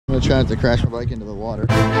try not to crash my bike into the water.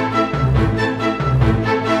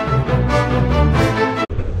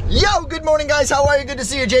 Yo, good morning guys, how are you? Good to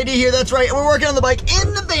see you, JD here, that's right. And we're working on the bike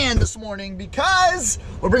in the van this morning because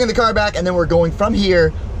we're bringing the car back and then we're going from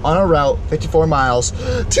here on a route, 54 miles,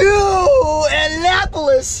 to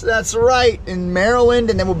Annapolis, that's right, in Maryland,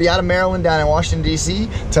 and then we'll be out of Maryland down in Washington, D.C.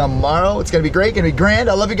 tomorrow. It's gonna be great, gonna be grand.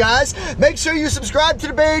 I love you guys. Make sure you subscribe to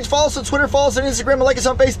the page, follow us on Twitter, follow us on Instagram, and like us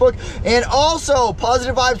on Facebook, and also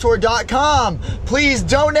positivevibetour.com. Please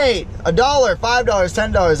donate $1, $5,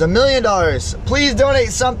 $10, $1 million. Please donate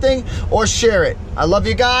something or share it. I love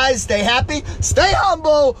you guys. Stay happy, stay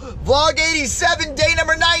humble. Vlog 87, day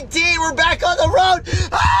number 19. We're back on the road.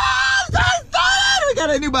 We got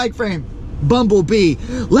a new bike frame. Bumblebee.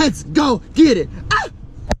 Let's go get it. Ah!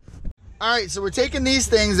 All right, so we're taking these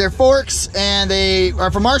things. They're forks, and they are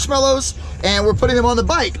for marshmallows, and we're putting them on the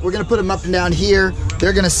bike. We're gonna put them up and down here.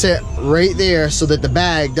 They're gonna sit right there so that the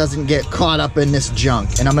bag doesn't get caught up in this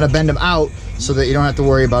junk. And I'm gonna bend them out so that you don't have to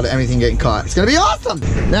worry about anything getting caught. It's gonna be awesome.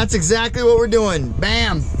 That's exactly what we're doing.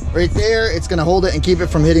 Bam, right there. It's gonna hold it and keep it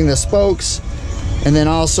from hitting the spokes. And then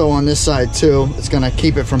also on this side too, it's gonna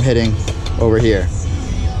keep it from hitting over here.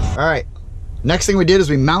 All right, next thing we did is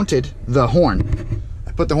we mounted the horn.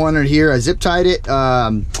 I put the horn in here, I zip tied it.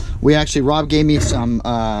 Rob gave me some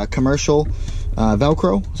commercial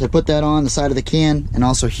Velcro. So I put that on the side of the can and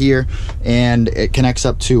also here, and it connects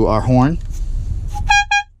up to our horn.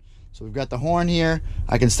 So we've got the horn here.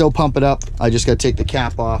 I can still pump it up. I just gotta take the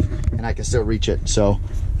cap off and I can still reach it. So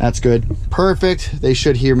that's good. Perfect. They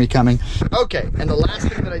should hear me coming. Okay, and the last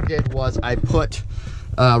thing that I did was I put,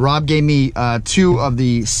 Rob gave me 2 of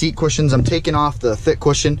the seat cushions. I'm taking off the thick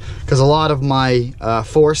cushion because a lot of my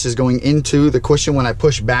force is going into the cushion when I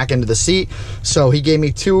push back into the seat. So he gave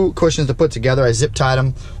me 2 cushions to put together. I zip tied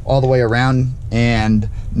them all the way around, and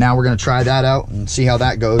now we're gonna try that out and see how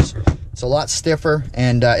that goes. It's a lot stiffer,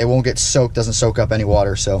 and it won't get soaked, doesn't soak up any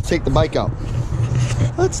water. So take the bike out.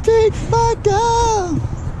 Let's take the bike out.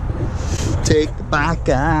 Take the bike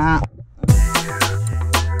out.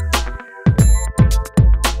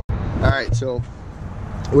 All right, so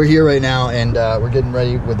we're here right now, and we're getting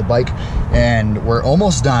ready with the bike, and we're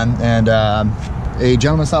almost done. And a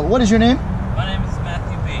gentleman stopped. What is your name? My name is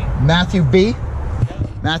Matthew B. Matthew B. Yep.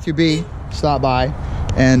 Matthew B. stopped by,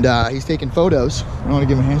 and he's taking photos. I want to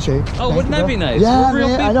give him a handshake. Oh, wouldn't that be nice? Yeah, we're real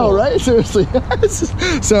man, people. I know, right? Seriously.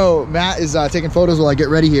 So Matt is taking photos while I get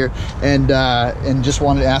ready here, and just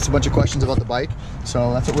wanted to ask a bunch of questions about the bike.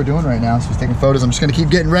 So that's what we're doing right now. So he's taking photos. I'm just gonna keep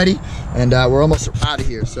getting ready, and we're almost out of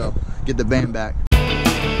here. So get the van back.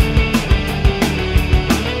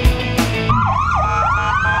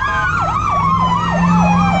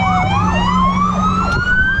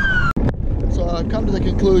 So I've come to the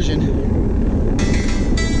conclusion.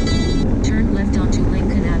 Turn left onto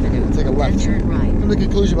Lincoln Avenue. Take a left. Then turn right. Come to the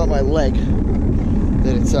conclusion about my leg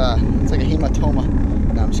that it's like a hematoma.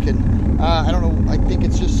 No, I'm just kidding. I don't know. I think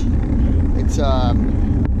it's just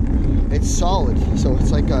it's solid. So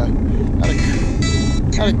it's like turn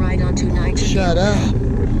right onto 9. Shut up.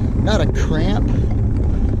 Not a cramp.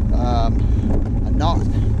 A knot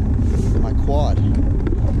in my quad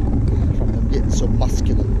from them getting so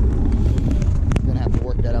muscular. I'm gonna have to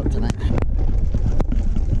work that out tonight.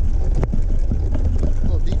 A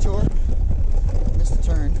little detour. Missed a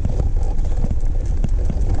turn.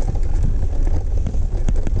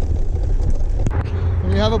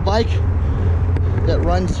 When you have a bike that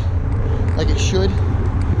runs like it should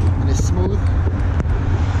and is smooth,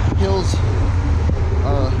 hills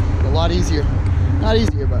are a lot easier. Not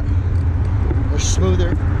easier, but they're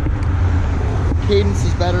smoother. Cadence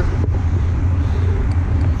is better.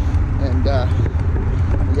 And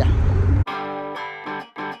yeah.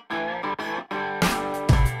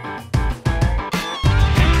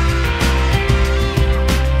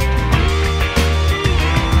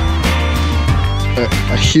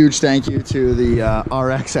 A huge thank you to the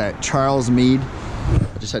RX at Charles Mead.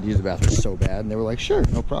 I just had to use the bathroom so bad, and they were like, sure,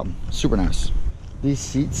 no problem. Super nice. These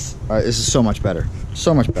seats, this is so much better.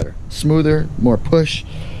 So much better. Smoother, more push.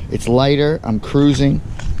 It's lighter. I'm cruising.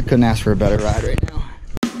 I couldn't ask for a better ride right now.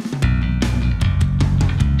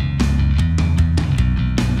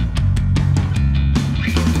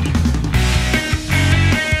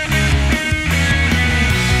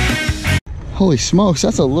 Holy smokes,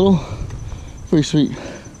 that's a little pretty sweet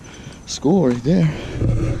school right there.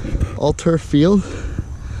 All turf field.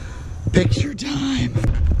 Picture time.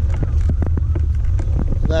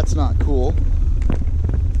 That's not cool.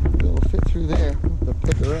 It'll fit through there. I'll have to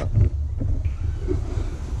pick her up.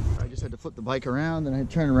 I just had to flip the bike around, then I had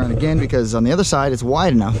to turn it around again because on the other side it's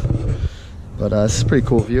wide enough. But this is a pretty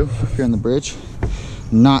cool view up here on the bridge.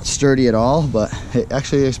 not sturdy at all, but it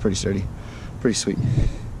actually is pretty sturdy. Pretty sweet.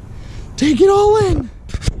 Take it all in.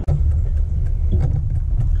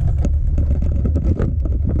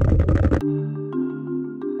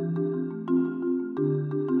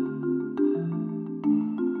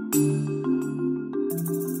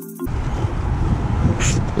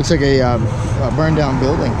 Looks like a burned down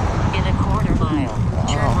building. In a quarter mile,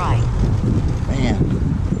 turn right. Man,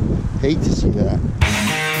 hate to see that.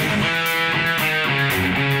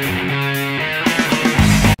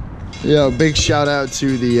 Yo, big shout out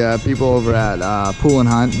to the people over at Pool and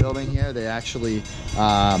Hunt building here. They actually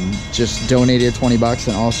just donated 20 bucks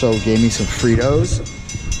and also gave me some Fritos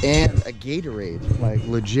and a Gatorade, like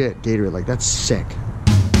legit Gatorade. Like, that's sick.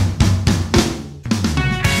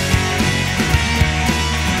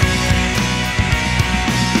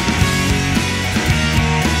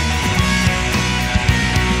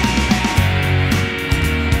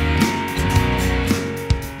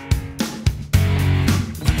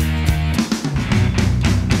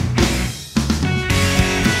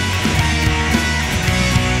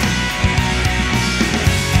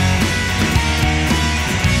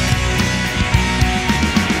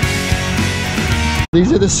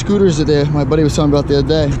 These are the scooters that my buddy was telling me about the other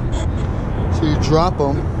day. So you drop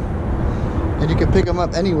them, and you can pick them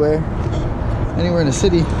up anywhere in the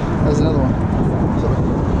city. There's another one.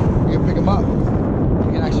 So you can pick them up.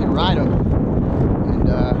 You can actually ride them, and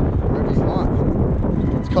wherever you want.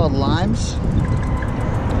 It's called Limes.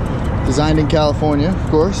 Designed in California, of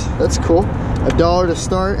course. That's cool. $1 to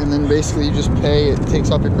start, and then basically you just pay. It takes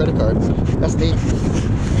off your credit card. That's neat.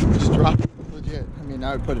 Just drop it. Legit. I mean,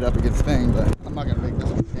 I would put it up against the thing, but I'm not gonna make this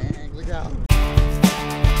one. Dang, look out.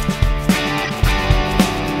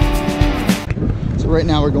 So right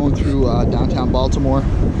now we're going through downtown Baltimore.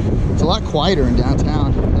 It's a lot quieter in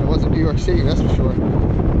downtown than it was in New York City, that's for sure.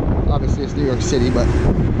 Obviously it's New York City, but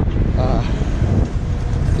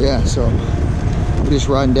yeah, so we're just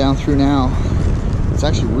riding down through now. It's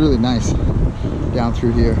actually really nice down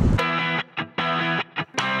through here.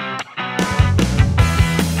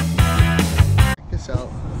 Check this out.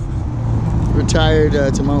 Retired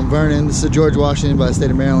to Mount Vernon. This is George Washington by the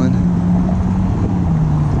state of Maryland.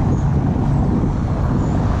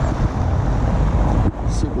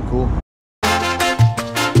 Super cool.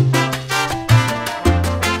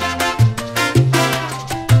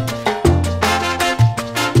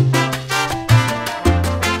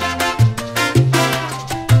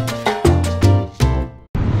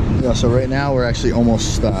 Yeah, so right now we're actually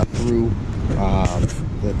almost through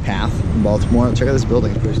the path in Baltimore. Check out this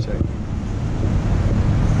building, it's pretty sick.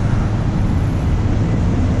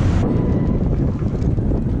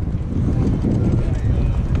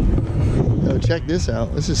 Check this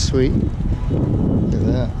out. This is sweet. Look at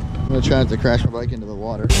that. I'm gonna try not to crash my bike into the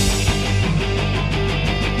water.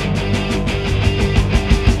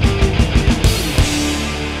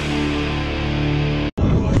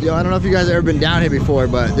 Yo, I don't know if you guys have ever been down here before,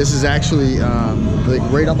 but this is actually like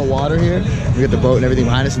right on the water here. We got the boat and everything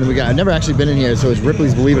behind us, and then I've never actually been in here, so it's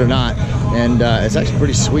Ripley's Believe It or Not, and it's actually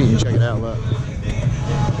pretty sweet. You check it out. Look.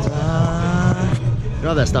 You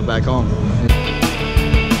know that stuff back home.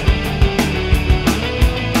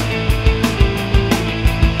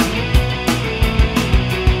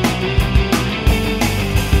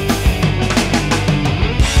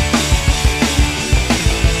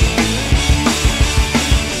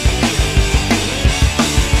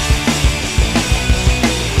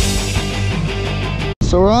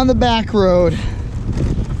 So we're on the back road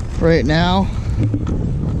right now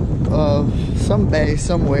of some bay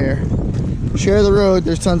somewhere. Share the road,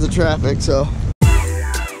 there's tons of traffic, so.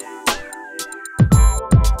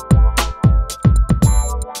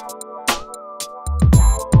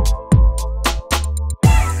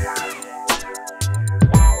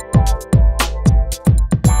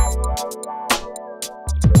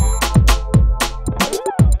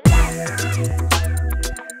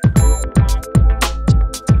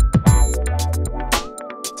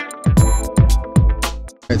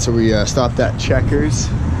 So we stopped at Checkers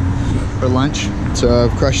for lunch. So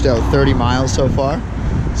I've crushed out 30 miles so far.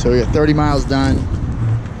 So we got 30 miles done.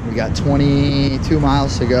 We got 22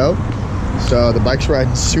 miles to go. So the bike's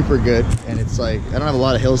riding super good. And it's like, I don't have a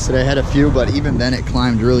lot of hills today. I had a few, but even then it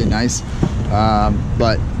climbed really nice.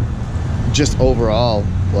 But just overall,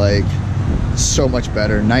 like, so much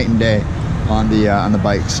better, night and day on the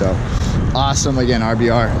bike. So awesome. Again,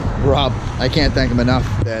 RBR Rob, I can't thank him enough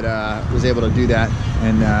that was able to do that,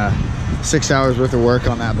 and 6 hours worth of work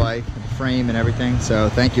on that bike, frame and everything. So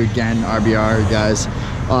thank you again, RBR, you guys.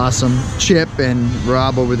 Awesome. Chip and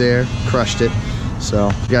Rob over there crushed it. So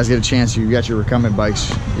if you guys get a chance, you got your recumbent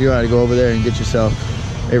bikes, you gotta go over there and get yourself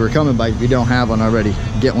a recumbent bike if you don't have one already.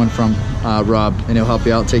 Get one from Rob and he'll help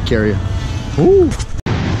you out, take care of you. Woo.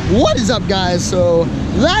 What is up, guys? So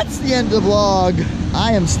that's the end of the vlog.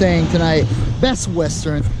 I am staying tonight, Best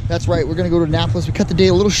Western. That's right, we're gonna go to Annapolis. We cut the day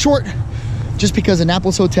a little short just because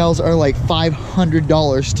Annapolis hotels are like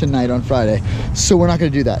 $500 tonight on Friday. So we're not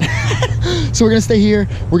gonna do that. So we're gonna stay here,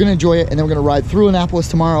 we're gonna enjoy it, and then we're gonna ride through Annapolis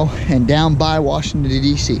tomorrow and down by Washington,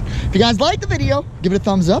 D.C. If you guys like the video, give it a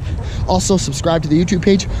thumbs up. Also, subscribe to the YouTube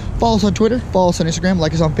page, follow us on Twitter, follow us on Instagram,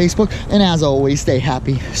 like us on Facebook, and as always, stay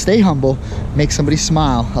happy, stay humble, make somebody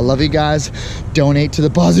smile. I love you guys. Donate to the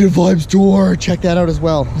Positive Vibes Tour. Check that out as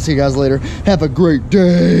well. I'll see you guys later. Have a great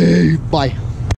day. Bye.